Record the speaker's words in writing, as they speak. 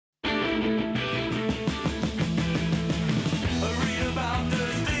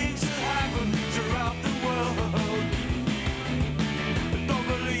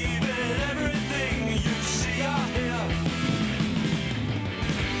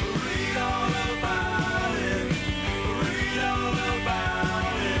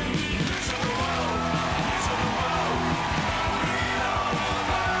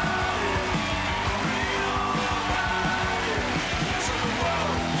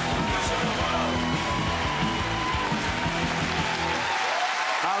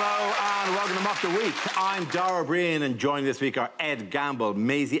of the week. I'm Dara, Briain, and joined this week are Ed Gamble,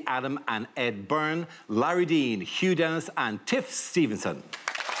 Maisie Adam and Ed Byrne, Larry Dean, Hugh Dennis and Tiff Stevenson.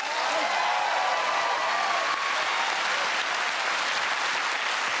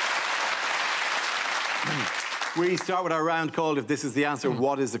 We start with our round called If This Is the Answer,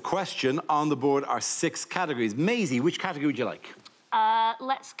 What is the Question? On the board are 6 categories. Maisie, which category would you like?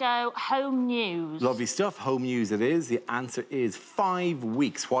 Let's go home news. Lovely stuff. Home news it is. The answer is 5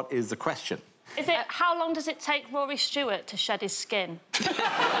 weeks. What is the question? Is it how long does it take Rory Stewart to shed his skin?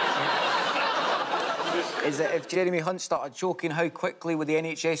 Is it if Jeremy Hunt started joking, how quickly would the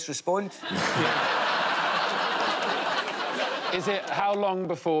NHS respond? Is it how long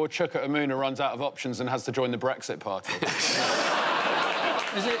before Chuka Umunna runs out of options and has to join the Brexit Party?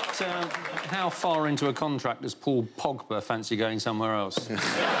 Is it how far into a contract does Paul Pogba fancy going somewhere else? Is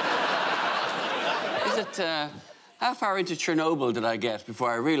it how far into Chernobyl did I get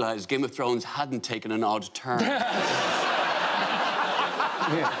before I realised Game of Thrones hadn't taken an odd turn?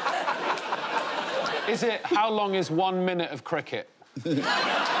 Is it how long is 1 minute of cricket?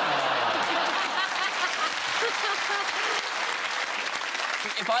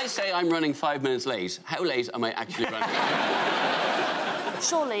 If I say I'm running 5 minutes late, how late am I actually running?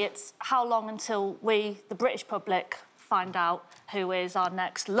 Surely it's how long until we, the British public, find out who is our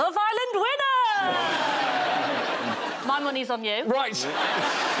next Love Island winner! My money's on you. Right.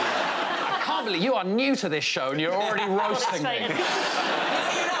 I can't believe you are new to this show and you're already roasting me. You know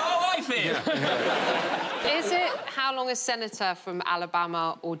how I feel. Is it how long a senator from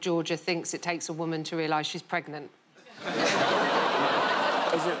Alabama or Georgia thinks it takes a woman to realise she's pregnant?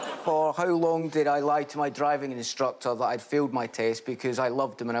 Is it for how long did I lie to my driving instructor that I'd failed my test because I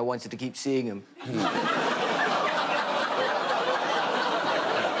loved him and I wanted to keep seeing him?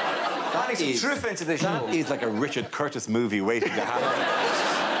 That makes some truth into this show. That is like a Richard Curtis movie waiting to happen.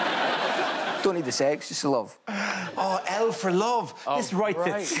 Don't need the sex, just the love. Oh, L for love. Oh, this writes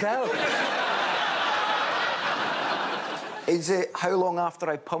itself. Is it how long after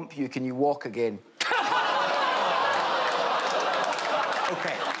I pump you can you walk again?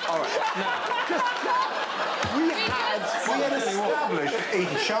 OK, all right. We had established a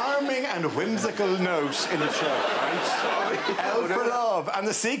charming and whimsical note in the show, right? L for Love, and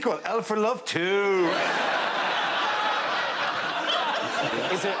the sequel, L for Love 2.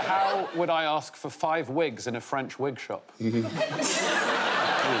 Is it how would I ask for 5 wigs in a French wig shop? Yeah.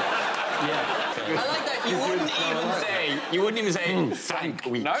 I like that. You wouldn't even say 5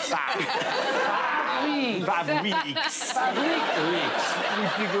 weeks. No. 5 weeks. 5 weeks.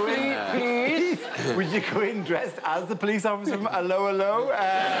 Would you go in dressed as the police officer from Hello, Hello?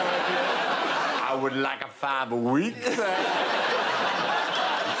 I would like a 5 weeks.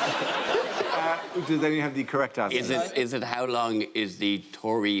 Does anyone have the correct answer? Is it how long is the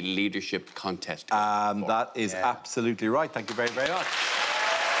Tory leadership contest? That is absolutely right. Thank you very, very much.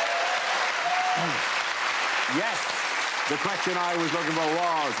 Yes. The question I was looking for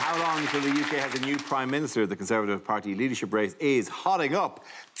was, how long until the UK has a new Prime Minister? The Conservative Party leadership race is hotting up.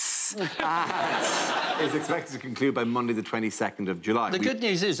 Is expected to conclude by Monday, the 22nd of July. The good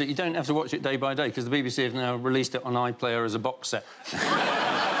news is that you don't have to watch it day by day, because the BBC have now released it on iPlayer as a box set.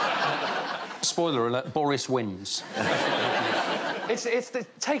 Spoiler alert, Boris wins. It's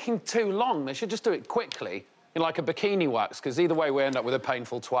taking too long. They should just do it quickly, like a bikini wax, because either way we end up with a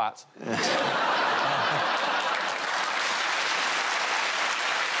painful twat.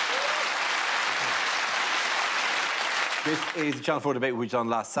 This is the Channel 4 debate, which was on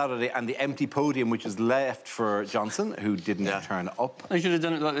last Saturday, and the empty podium, which is left for Johnson, who didn't turn up. They should have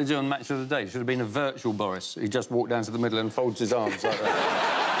done it like they do on Match of the Day. It should have been a virtual Boris. He just walked down to the middle and folds his arms like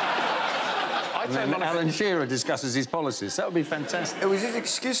that. And then Alan Shearer discusses his policies. That would be fantastic. It was his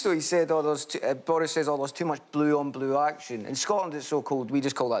excuse, though. He said, oh, Boris says, oh, there's too much blue-on-blue action. In Scotland, it's so cold, we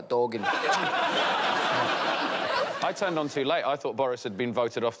just call that dogging. I turned on too late. I thought Boris had been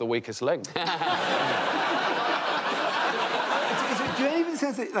voted off the weakest link. Do you even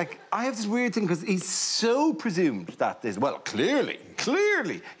sense that, like, I have this weird thing, because he's so presumed that this... Well, clearly,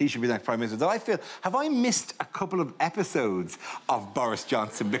 he should be the next Prime Minister, that I feel, have I missed a couple of episodes of Boris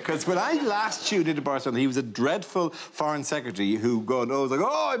Johnson? Because when I last tuned into Boris Johnson, he was a dreadful Foreign Secretary who was like,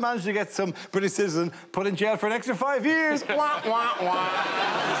 oh, I managed to get some British citizen put in jail for an extra 5 years. Wah, wah, wah.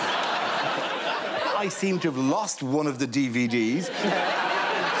 I seem to have lost one of the DVDs.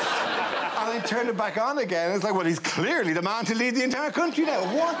 And I turned it back on again. It's like, well, he's clearly the man to lead the entire country now.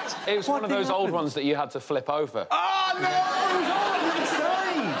 What? It was one of those old ones that you had to flip over. Oh, no! It was all on the other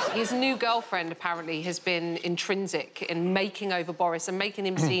side! His new girlfriend, apparently, has been intrinsic in making over Boris and making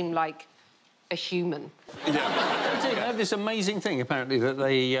him seem like a human. They have this amazing thing, apparently, that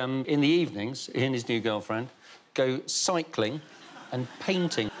they, in the evenings, he and his new girlfriend, go cycling and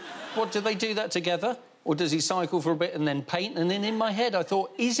painting. What, do they do that together? Or does he cycle for a bit and then paint? And then in my head, I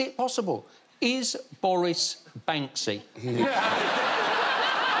thought, is it possible? Is Boris Banksy?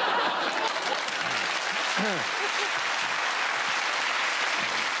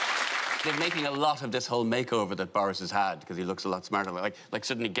 They're making a lot of this whole makeover that Boris has had because he looks a lot smarter. Like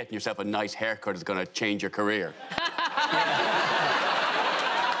suddenly getting yourself a nice haircut is going to change your career. Have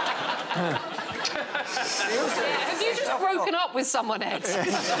you just broken up with someone, Ed?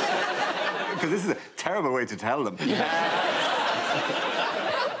 Because this is a terrible way to tell them.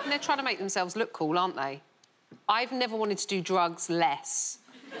 They're trying to make themselves look cool, aren't they? I've never wanted to do drugs less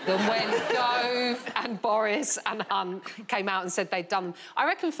than when Gove and Boris and Hunt came out and said they'd done them. I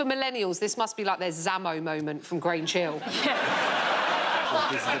reckon for millennials, this must be like their Zammo moment from Grange Hill.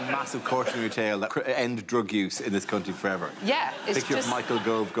 This is a massive cautionary tale that end drug use in this country forever. Yeah, it's Picture just... of Michael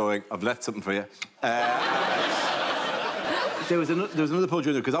Gove going, I've left something for you. There was another poll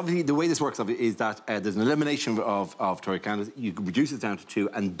during there, because obviously the way this works is that there's an elimination of Tory candidates, you reduce it down to 2,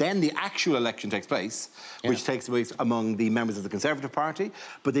 and then the actual election takes place, which takes place among the members of the Conservative Party.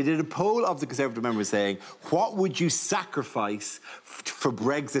 But they did a poll of the Conservative members saying, what would you sacrifice for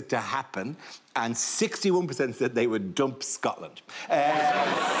Brexit to happen? And 61% said they would dump Scotland.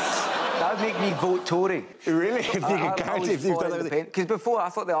 That would make me vote Tory. Really? If you could guarantee if you've done everything. Because before, I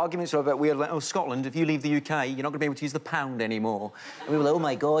thought the arguments were a bit weird, like, oh, Scotland, if you leave the UK, you're not going to be able to use the pound anymore. And we were like, oh,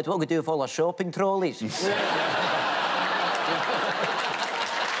 my God, what are we going to do with all our shopping trolleys?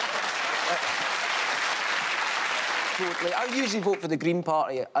 Totally. I usually vote for the Green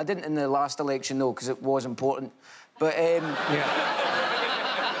Party. I didn't in the last election, though, because it was important. But,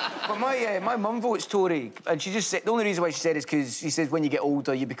 But my mum votes Tory, and she just said... The only reason why she said is because she says when you get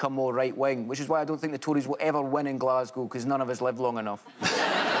older, you become more right-wing, which is why I don't think the Tories will ever win in Glasgow, because none of us live long enough.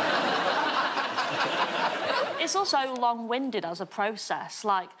 It's also long-winded as a process.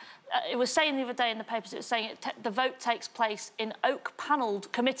 Like, it was saying the other day in the papers, it was saying the vote takes place in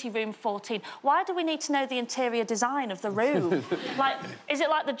oak-panelled committee room 14. Why do we need to know the interior design of the room? Like, is it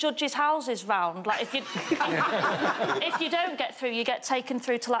like the judges' houses round? Like, if you don't get through, you get taken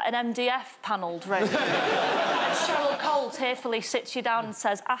through to, like, an MDF-panelled room. And Cheryl Cole tearfully sits you down and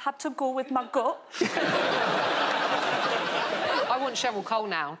says, I had to go with my gut. I want Cheryl Cole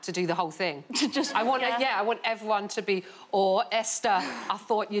now to do the whole thing. I want everyone to be, oh, Esther, I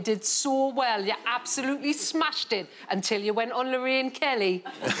thought you did so well. You absolutely smashed it until you went on Lorraine Kelly.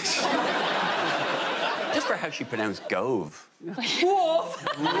 Just for how she pronounced Gove. Woof.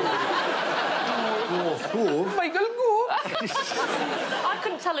 Gove? Michael Gove. I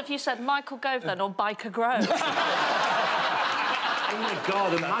couldn't tell if you said Michael Gove then or Biker Grove. Oh, my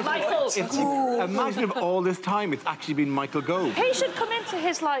God, imagine if all this time it's actually been Michael Gove. He should come into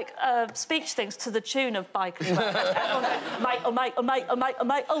his, like, speech things to the tune of Biker Grove. Everyone go, mate, oh, mate, oh, mate, oh, mate, oh,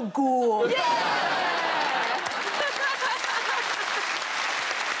 mate, oh, God. Yeah!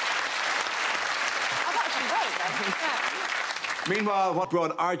 I've actually wrote that. Meanwhile, what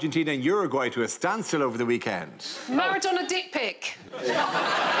brought Argentina and Uruguay to a standstill over the weekend? Maradona dick pic.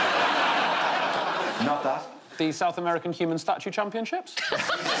 Not that. The South American Human Statue Championships?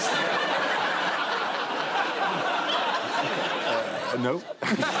 No.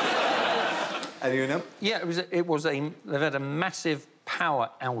 Anyone know? Yeah, they've had a massive power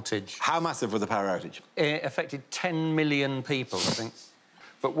outage. How massive was the power outage? It affected 10 million people, I think.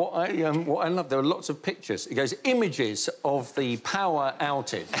 But what I love, there are lots of pictures. It goes, images of the power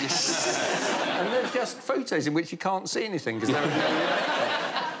outage. And they're just photos in which you can't see anything, because they're...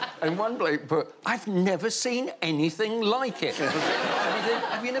 And one bloke put, I've never seen anything like it.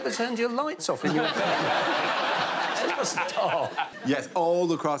 Have you never turned your lights off in your Yes,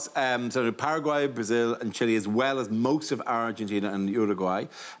 all across sort of Paraguay, Brazil and Chile, as well as most of Argentina and Uruguay.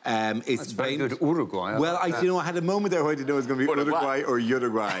 It's very good, Uruguay. Well, I had a moment there where I didn't know it was going to be Uruguay or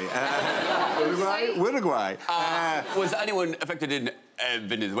Uruguay. Uruguay. Was anyone affected in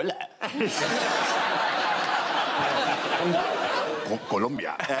Venezuela?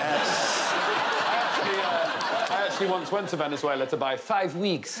 Colombia. I actually once went to Venezuela to buy 5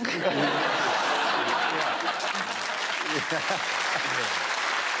 weeks.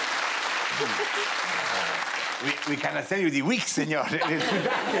 We cannot send you the weeks, senor.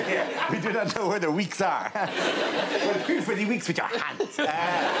 We do not know where the weeks are. We're good for the weeks with your hands.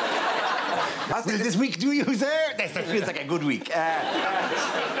 Will this week do you, sir? That feels like a good week.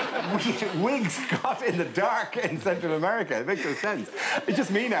 wigs got in the dark in Central America. It makes no sense. It's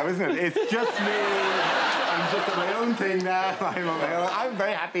just me now, isn't it? It's just me. I'm just on my own thing now. I'm on my own. I'm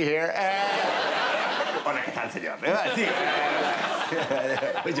very happy here. Hola, ¿qué tal, señor? Sí.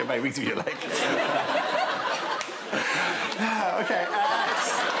 Which of my wigs would you like? Okay.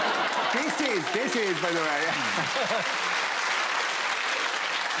 This is, by the way...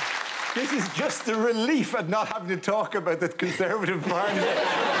 This is just the relief at not having to talk about the Conservative Party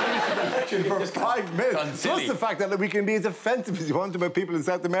election for 5 minutes. Plus the fact that we can be as offensive as you want about people in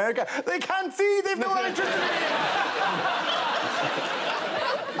South America. They can't see, they've no electricity.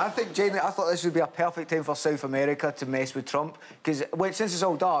 I think, Jamie, I thought this would be a perfect time for South America to mess with Trump, because since it's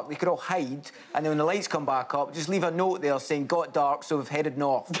all dark, they could all hide, and then when the lights come back up, just leave a note there saying, got dark, so we've headed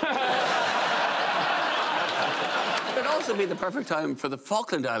north. It'd also be the perfect time for the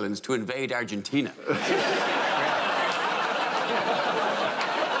Falkland Islands to invade Argentina.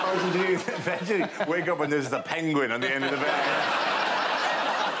 Argentina eventually wake up and there's a penguin on the end of the bed.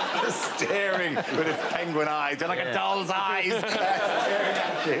 Just staring with its penguin eyes. They're like a doll's eyes. Staring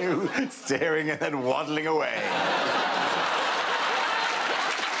at you, staring and then waddling away.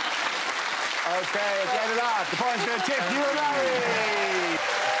 OK, at the end of that, the points go to Tiff, you and Larry.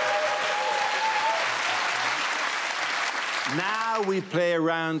 Now we play a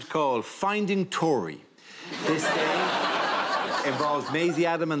round called Finding Tory. This game involves Maisie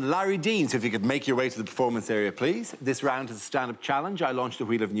Adam and Larry Dean, so if you could make your way to the performance area, please. This round is a stand-up challenge. I launch the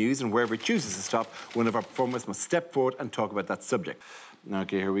wheel of news, and wherever it chooses to stop, one of our performers must step forward and talk about that subject.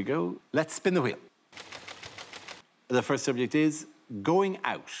 OK, here we go. Let's spin the wheel. The first subject is going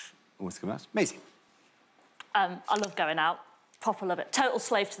out. What's coming out? Maisie. I love going out. Proper love it. Total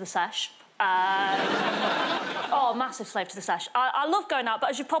slave to the sesh. Oh, massive slave to the sesh. I love going out,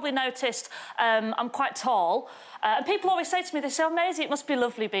 but as you've probably noticed, I'm quite tall. And people always say to me, they say, oh, Maisie, it must be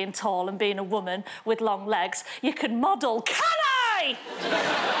lovely being tall and being a woman with long legs. You can model. Can I?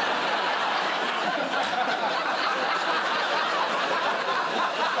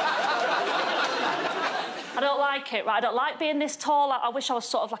 I don't like it, right? I don't like being this tall. I wish I was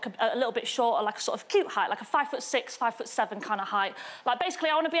sort of like a little bit shorter, like a sort of cute height, like a 5'6", 5'7" kind of height. Like, basically,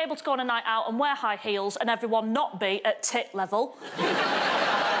 I want to be able to go on a night out and wear high heels and everyone not be at tit level.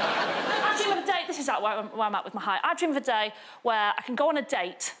 I dream of a date, this is where I'm at with my height. I dream of a day where I can go on a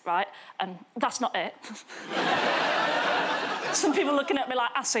date, right, and that's not it. Some people looking at me like,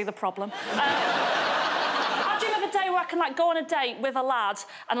 I see the problem. I dream of a day where I can, like, go on a date with a lad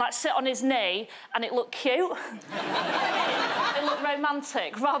and, like, sit on his knee and it look cute. It look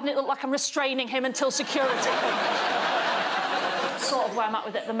romantic, rather than it look like I'm restraining him until security comes. Sort of where I'm at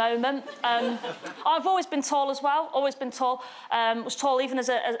with it at the moment. I've always been tall as well, always been tall. Was tall even as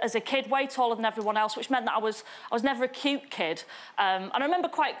a kid, way taller than everyone else, which meant that I was never a cute kid. And I remember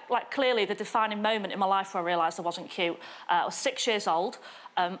quite, like, clearly the defining moment in my life where I realised I wasn't cute. I was 6 years old.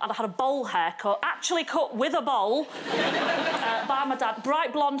 And I had a bowl haircut, actually cut with a bowl, by my dad.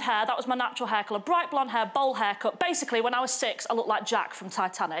 Bright blonde hair, that was my natural hair colour. Bright blonde hair, bowl haircut. Basically, when I was 6, I looked like Jack from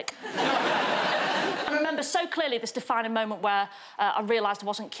Titanic. I remember so clearly this defining moment where I realised I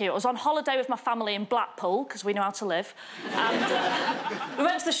wasn't cute. I was on holiday with my family in Blackpool, because we know how to live. And we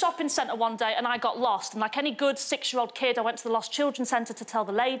went to the shopping centre one day and I got lost. And like any good 6-year-old kid, I went to the Lost Children Centre to tell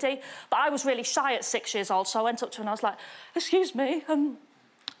the lady. But I was really shy at 6 years old, so I went up to her and I was like, excuse me,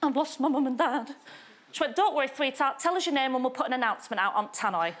 I've lost my mum and dad. She went, don't worry, sweetheart, tell us your name and we'll put an announcement out on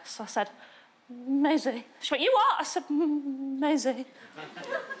Tannoy. So I said, Maisie. She went, you what? I said, Maisie.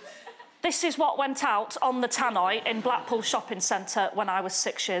 This is what went out on the Tannoy in Blackpool Shopping Centre when I was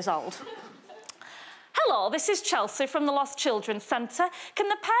 6 years old. Hello, this is Chelsea from the Lost Children's Centre. Can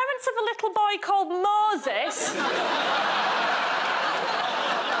the parents of a little boy called Moses...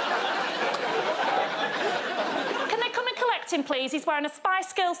 him, please. He's wearing a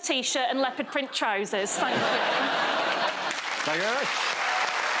Spice Girls T-shirt and leopard print trousers. Thank you. Thank you very much.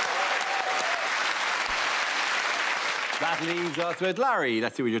 That leaves us with Larry.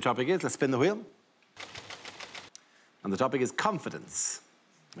 Let's see what your topic is. Let's spin the wheel. And the topic is confidence.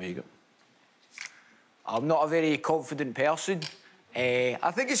 There you go. I'm not a very confident person.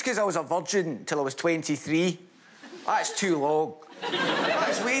 I think it's because I was a virgin until I was 23. That's too long.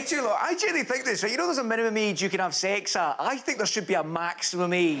 That's way too long. I genuinely think this, right? You know there's a minimum age you can have sex at? I think there should be a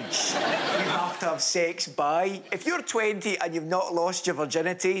maximum age you have to have sex by. If you're 20 and you've not lost your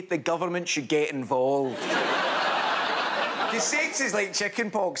virginity, the government should get involved. Because sex is like chicken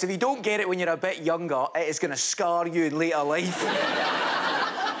pox. If you don't get it when you're a bit younger, it is going to scar you in later life.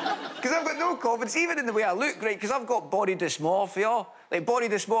 Because I've got no confidence, even in the way I look, right? Because I've got body dysmorphia. Like, body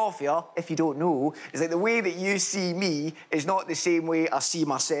dysmorphia, if you don't know, is like the way that you see me is not the same way I see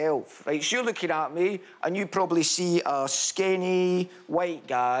myself, right? So you're looking at me, and you probably see a skinny, white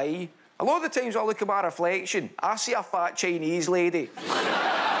guy. A lot of the times I look at my reflection, I see a fat Chinese lady.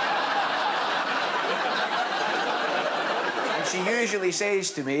 And she usually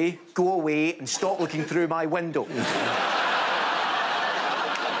says to me, go away and stop looking through my window.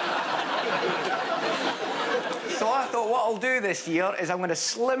 So I thought what I'll do this year is I'm going to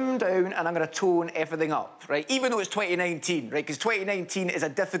slim down and I'm going to tone everything up, right? Even though it's 2019, right? Because 2019 is a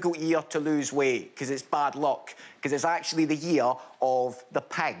difficult year to lose weight because it's bad luck, because it's actually the year of the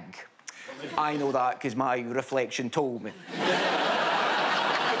pig. I know that because my reflection told me.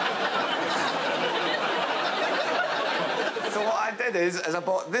 So what I did is I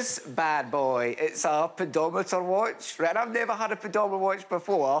bought this bad boy. It's a pedometer watch, right? And I've never had a pedometer watch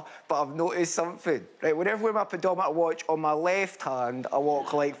before, but I've noticed something, right? Whenever I wear my pedometer watch on my left hand, I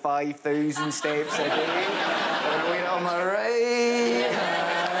walk like 5,000 steps a day. And when I wear it on my right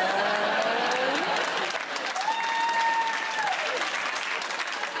hand,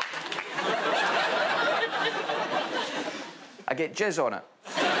 I get jizz on it.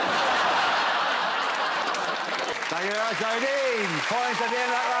 Thank you very much, Dean. Points at the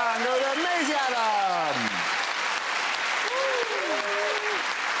end of that round go to Maisie Adam.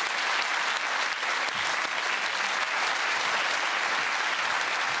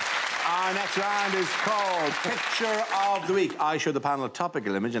 Our next round is called Picture of the Week. I show the panel a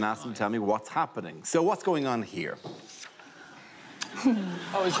topical image and ask them to tell me what's happening. So what's going on here?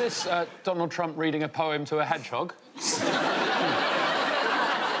 Oh, is this Donald Trump reading a poem to a hedgehog?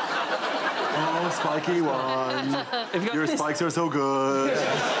 Oh, spiky one. Your spikes are so good.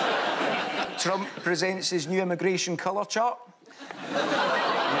 Trump presents his new immigration colour chart.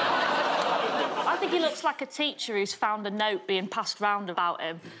 I think he looks like a teacher who's found a note being passed round about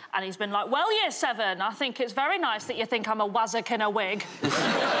him, and he's been like, well, Year 7, I think it's very nice that you think I'm a wazzock in a wig.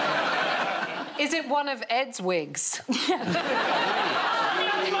 Is it one of Ed's wigs? My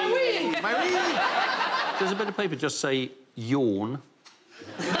wig! My wig! Does a bit of paper just say yawn?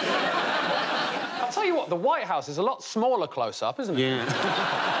 I'll tell you what, the White House is a lot smaller close-up, isn't it? Yeah.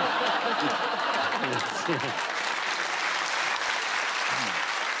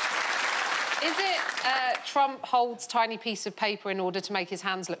 Is it Trump holds tiny piece of paper in order to make his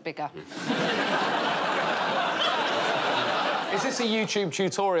hands look bigger? Is this a YouTube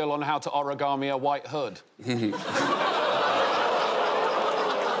tutorial on how to origami a white hood?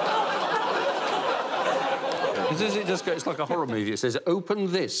 It just goes, it's like a horror movie. It says, open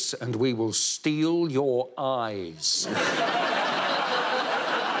this and we will steal your eyes.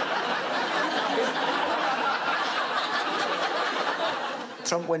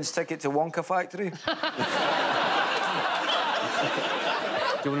 Trump wins ticket to Wonka Factory. Do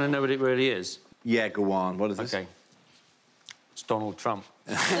you want to know what it really is? Yeah, go on. What is this? OK. It's Donald Trump.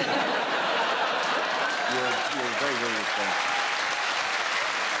 You're very, very responsible.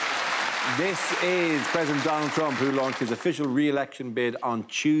 This is President Donald Trump, who launched his official re-election bid on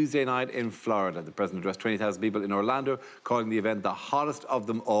Tuesday night in Florida. The president addressed 20,000 people in Orlando, calling the event the hottest of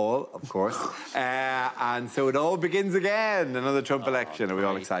them all, of course. And so it all begins again. Another Trump election. Are we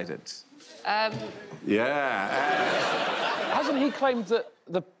all excited? Yeah. Hasn't he claimed that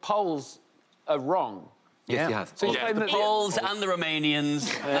the polls are wrong? Yes, he has. So he's Yeah, claimed the that Poles and the Romanians.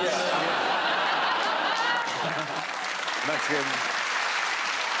 That's him.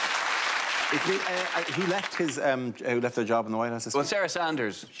 He left his who left their job in the White House. Well, Sarah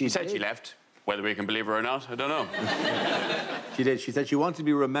Sanders, she said she left. Whether we can believe her or not, I don't know. She did. She said she wanted to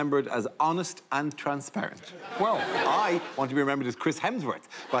be remembered as honest and transparent. Well, I want to be remembered as Chris Hemsworth,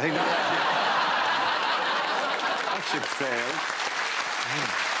 but I think that ship sailed.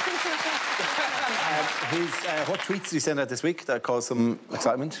 What tweets did he send out this week that caused some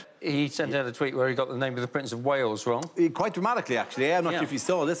excitement? He sent out a tweet where he got the name of the Prince of Wales wrong. Quite dramatically, actually. I'm not sure if you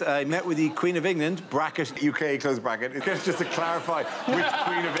saw this. I met with the Queen of England, bracket, UK, close bracket. It's just to clarify which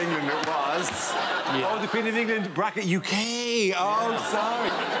Queen of England it was. Yeah. Oh, the Queen of England, bracket, UK. Oh, sorry.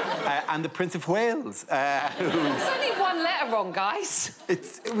 And the Prince of Wales. There's only one letter wrong, guys.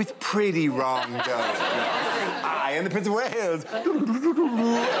 It was pretty wrong, though. I and the Prince of Wales.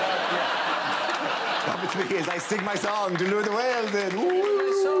 That with me as I sing my song to lure the whales in.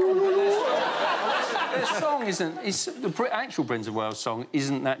 Their song isn't... the actual Prince of Wales song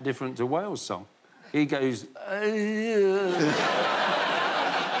isn't that different to Wales' song. He goes...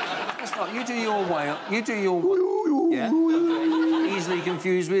 That's not... You do your Wales... You do your... Yeah? Easily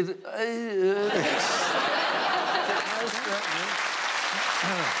confused with...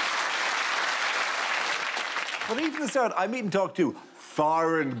 But even at the start, I'm even talked to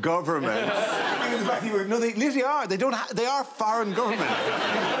foreign governments. Even the fact no, they literally are. They don't. They are foreign governments.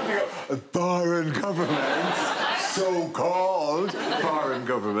 Foreign governments, so-called foreign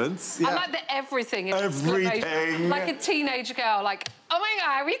governments. Yeah. I like that everything is everything. Like a teenage girl, like, oh my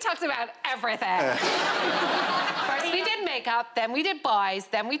God, we talked about everything. First we did makeup, then we did boys,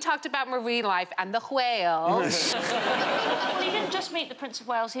 then we talked about marine life and the whales. Well, he didn't just meet the Prince of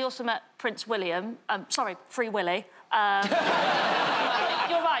Wales, he also met Prince William. Sorry, Free Willy.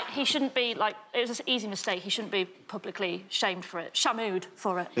 You're right, he shouldn't be, like, it was an easy mistake. He shouldn't be publicly shamed for it, shamooed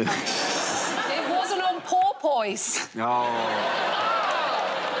for it. It wasn't on porpoise. No.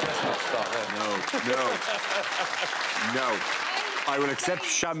 No. I will accept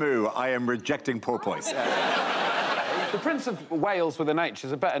shamu. I am rejecting porpoise. The Prince of Wales with an H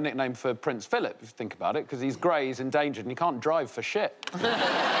is a better nickname for Prince Philip, if you think about it, because he's grey, he's endangered, and he can't drive for shit.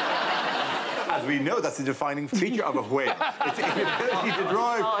 As we know, that's the defining feature of a whale. It's the ability to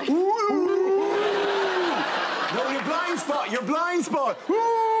drive. No, your blind spot! Your blind spot!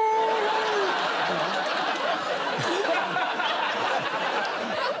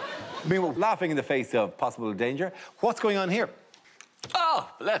 Meanwhile, laughing in the face of possible danger. What's going on here? Oh,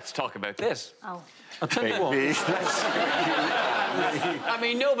 let's talk about this. Oh. I'll tell you what. I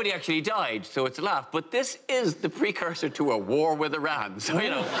mean, nobody actually died, so it's a laugh, but this is the precursor to a war with Iran. So, you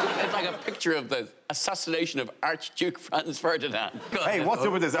know, it's like a picture of the assassination of Archduke Franz Ferdinand. Hey, what's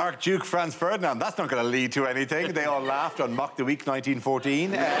up with this Archduke Franz Ferdinand? That's not going to lead to anything. They all laughed on Mock the Week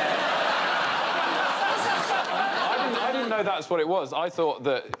 1914. I didn't know that's what it was. I thought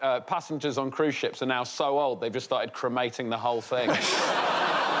that passengers on cruise ships are now so old, they've just started cremating the whole thing.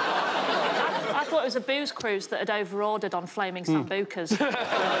 I thought it was a booze cruise that had over-ordered on flaming sambucas.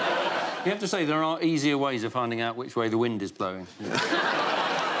 You have to say there are easier ways of finding out which way the wind is blowing.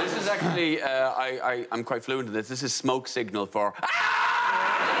 This is actually, I'm quite fluent in this. This is smoke signal for... And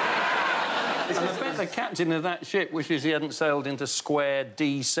I bet the captain of that ship wishes he hadn't sailed into square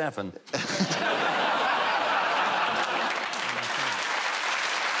D7.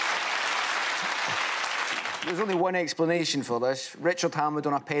 There's only one explanation for this. Richard Hammond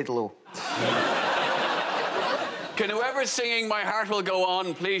on a pedalo. Can whoever's singing My Heart Will Go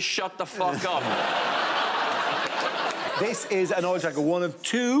On please shut the fuck up? This is an oil tanker, one of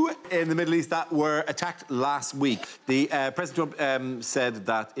two in the Middle East that were attacked last week. The President Trump said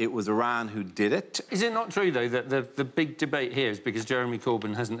that it was Iran who did it. Is it not true, though, that the big debate here is because Jeremy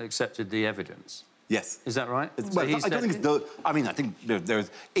Corbyn hasn't accepted the evidence? Yes. Is that right? Well, I don't think it's the... I mean, I think there's...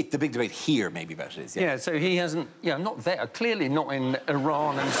 the big debate here, maybe, about it is, yeah. Yeah, so he hasn't... Yeah, not there. Clearly not in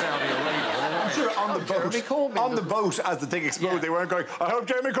Iran and Saudi Arabia. I'm sure on the boat... Jeremy Corbyn. On the boat, as the thing exploded, they weren't going, I hope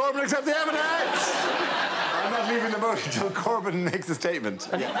Jeremy Corbyn accepts the evidence! I'm not leaving the boat until Corbyn makes a statement.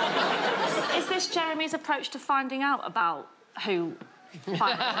 Yeah. Is this Jeremy's approach to finding out about who...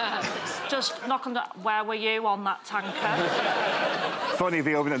 Just knock on the... Where were you on that tanker? Funny if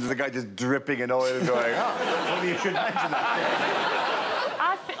he opened it, there's a guy just dripping in oil going, oh, funny you should mention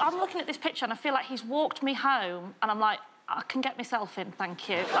that. I'm looking at this picture and I feel like he's walked me home and I'm like, I can get myself in, thank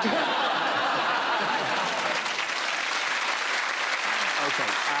you. OK, at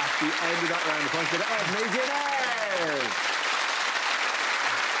the end of that round, the points go to Ed, Maisie Adam.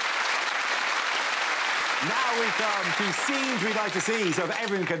 Now we come to scenes we'd like to see, so if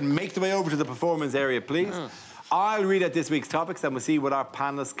everyone can make the way over to the performance area, please. I'll read out this week's topics and we'll see what our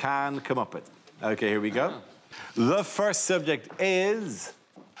panellists can come up with. OK, here we go. The first subject is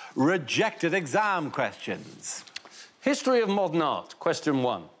rejected exam questions. History of modern art, question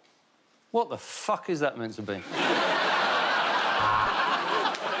 1. What the fuck is that meant to be?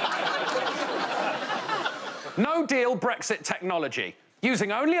 No deal Brexit technology.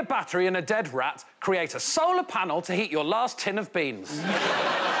 Using only a battery and a dead rat, create a solar panel to heat your last tin of beans.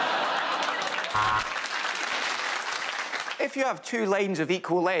 If you have 2 lanes of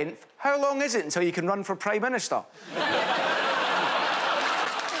equal length, how long is it until you can run for Prime Minister?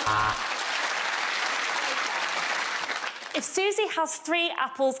 If Susie has 3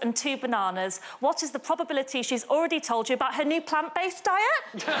 apples and 2 bananas, what is the probability she's already told you about her new plant-based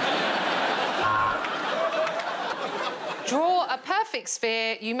diet? Draw a perfect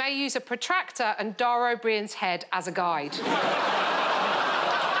sphere. You may use a protractor and Dara Briain's head as a guide.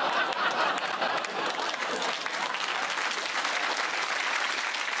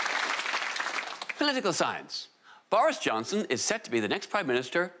 Political science. Boris Johnson is set to be the next Prime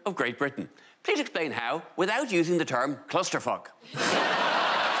Minister of Great Britain. Please explain how without using the term clusterfuck.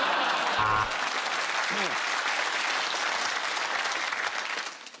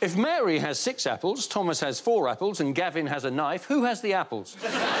 If Mary has 6 apples, Thomas has 4 apples, and Gavin has a knife, who has the apples?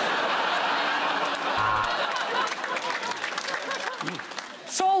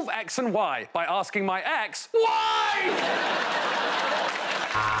 solve X and Y by asking my ex, why?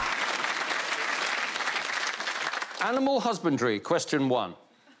 Animal husbandry, question 1.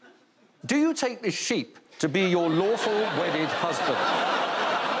 Do you take this sheep to be your lawful wedded husband?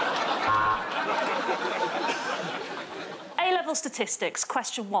 A-level statistics,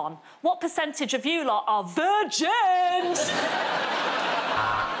 question 1. What percentage of you lot are virgins?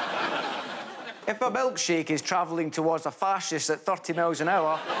 If a milkshake is travelling towards a fascist at 30 miles an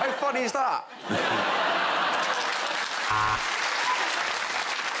hour, how funny is that?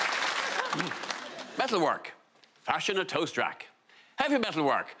 Metalwork. Fashion a toast rack. Heavy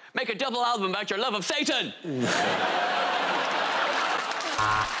metalwork. Make a double album about your love of Satan.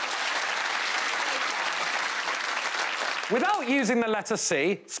 Without using the letter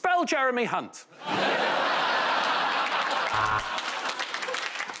C, spell Jeremy Hunt.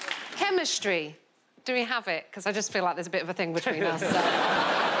 Chemistry. Do we have it? Because I just feel like there's a bit of a thing between us.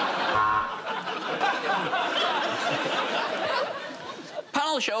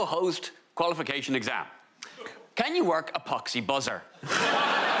 Panel show host qualification exam. Can you work epoxy buzzer?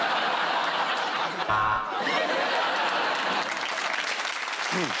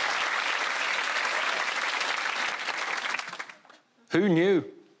 Who knew?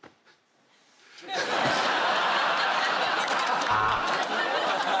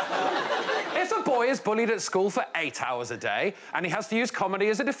 If a boy is bullied at school for 8 hours a day and he has to use comedy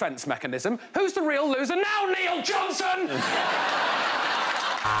as a defence mechanism, who's the real loser now, Neil Johnson?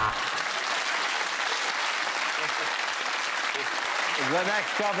 The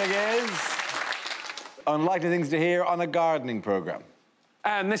next topic is unlikely things to hear on a gardening programme.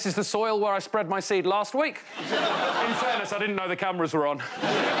 And this is the soil where I spread my seed last week. In fairness, I didn't know the cameras were on.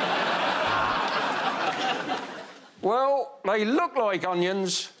 Well, they look like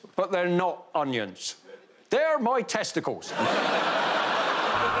onions, but they're not onions. They're my testicles.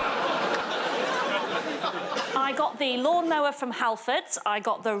 I got the lawnmower from Halfords, I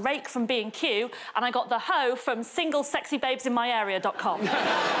got the rake from B&Q, and I got the hoe from singlesexybabesinmyarea.com.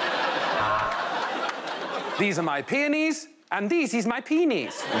 These are my peonies, and these is my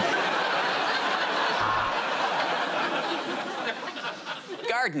peonies.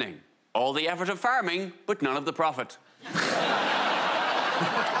 Gardening. All the effort of farming, but none of the profit.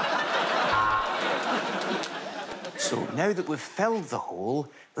 So now that we've filled the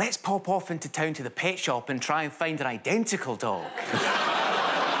hole, let's pop off into town to the pet shop and try and find an identical dog.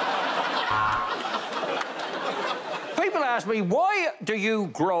 People ask me, why do you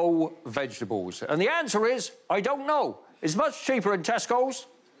grow vegetables? And the answer is, I don't know. It's much cheaper in Tesco's,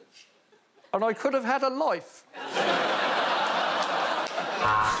 and I could have had a life.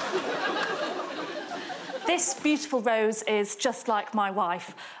 This beautiful rose is just like my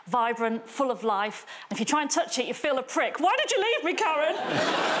wife. Vibrant, full of life. And if you try and touch it, you feel a prick. Why did you leave me, Karen?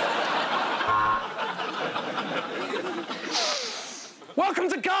 Welcome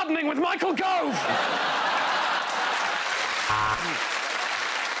to Gardening with Michael Gove!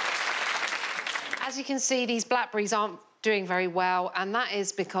 As you can see, these blackberries aren't doing very well, and that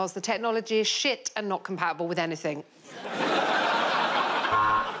is because the technology is shit and not compatible with anything.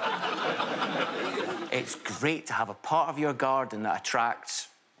 It's great to have a part of your garden that attracts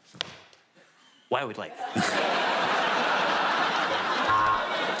wildlife.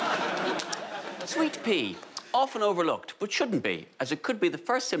 Sweet pea. Often overlooked, but shouldn't be, as it could be the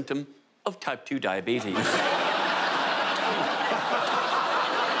first symptom of type 2 diabetes.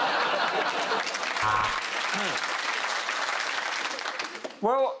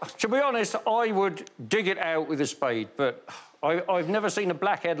 Well, to be honest, I would dig it out with a spade, but I've never seen a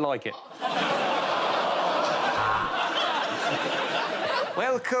blackhead like it.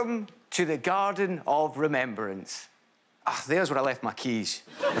 Welcome to the Garden of Remembrance. Ah, there's where I left my keys.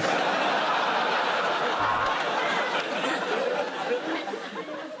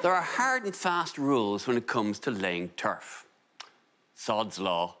 There are hard and fast rules when it comes to laying turf. Sod's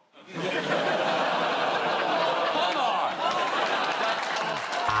law.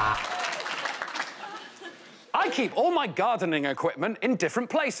 I keep all my gardening equipment in different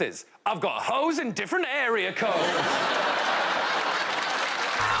places. I've got a hose in different area codes.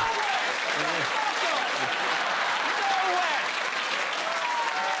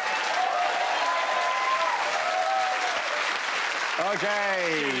 OK,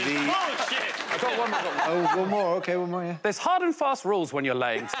 Bullshit! I've got one more. Oh, one more, OK, one more, yeah. There's hard and fast rules when you're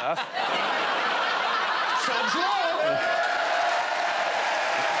laying turf. Sod's law!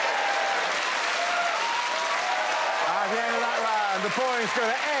 At the end of that round, the points go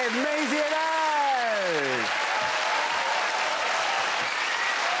to Ed, Maisie Adam.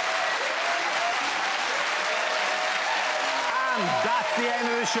 And And that's the end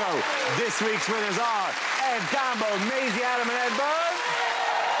of the show. This week's winners are Ed Gamble, Maisie Adam and Ed Byrne.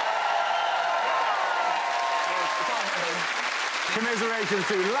 Commiserations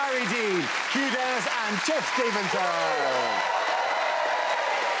to Larry Dean, Hugh and Tiff Stevenson.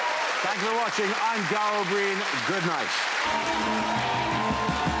 Thanks for watching. I'm Briain. Good night.